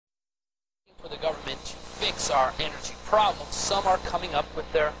For the government to fix our energy problems, some are coming up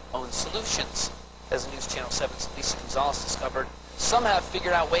with their own solutions. As News Channel 7's Lisa Gonzalez discovered, some have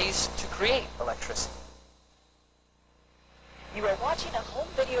figured out ways to create electricity. You are watching a home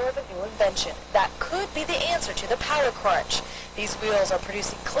video of a new invention that could be the answer to the power crunch. These wheels are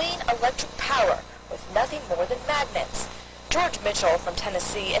producing clean electric power with nothing more than magnets. George Mitchell from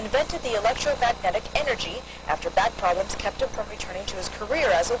Tennessee invented the electromagnetic energy after back problems kept him from returning to his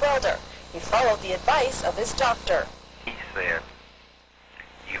career as a welder. He followed the advice of his doctor. He said,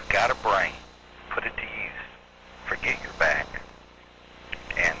 "You've got a brain, put it to use, forget your back."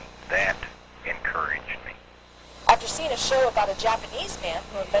 And that encouraged me. After seeing a show about a Japanese man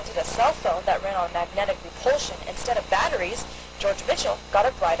who invented a cell phone that ran on magnetic repulsion instead of batteries, George Mitchell got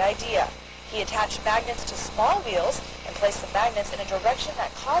a bright idea. He attached magnets to small wheels and placed the magnets in a direction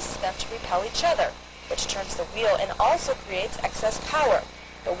that causes them to repel each other, which turns the wheel and also creates excess power.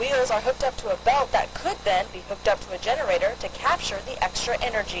 The wheels are hooked up to a belt that could then be hooked up to a generator to capture the extra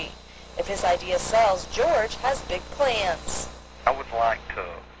energy. If his idea sells, George has big plans. I would like to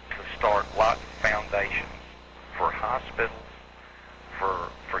start lots of foundations for hospitals, for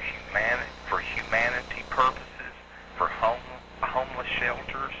humanity purposes, for homeless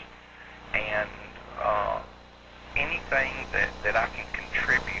shelters, and anything that I can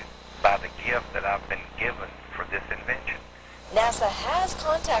contribute by the gift that I've been given for this invention. NASA has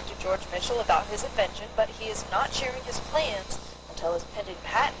contacted George Mitchell about his invention, but he is not sharing his plans until his pending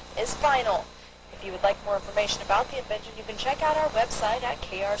patent is final. If you would like more information about the invention, you can check out our website at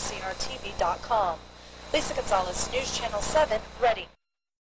krcrtv.com. Lisa Gonzalez, News Channel 7, ready.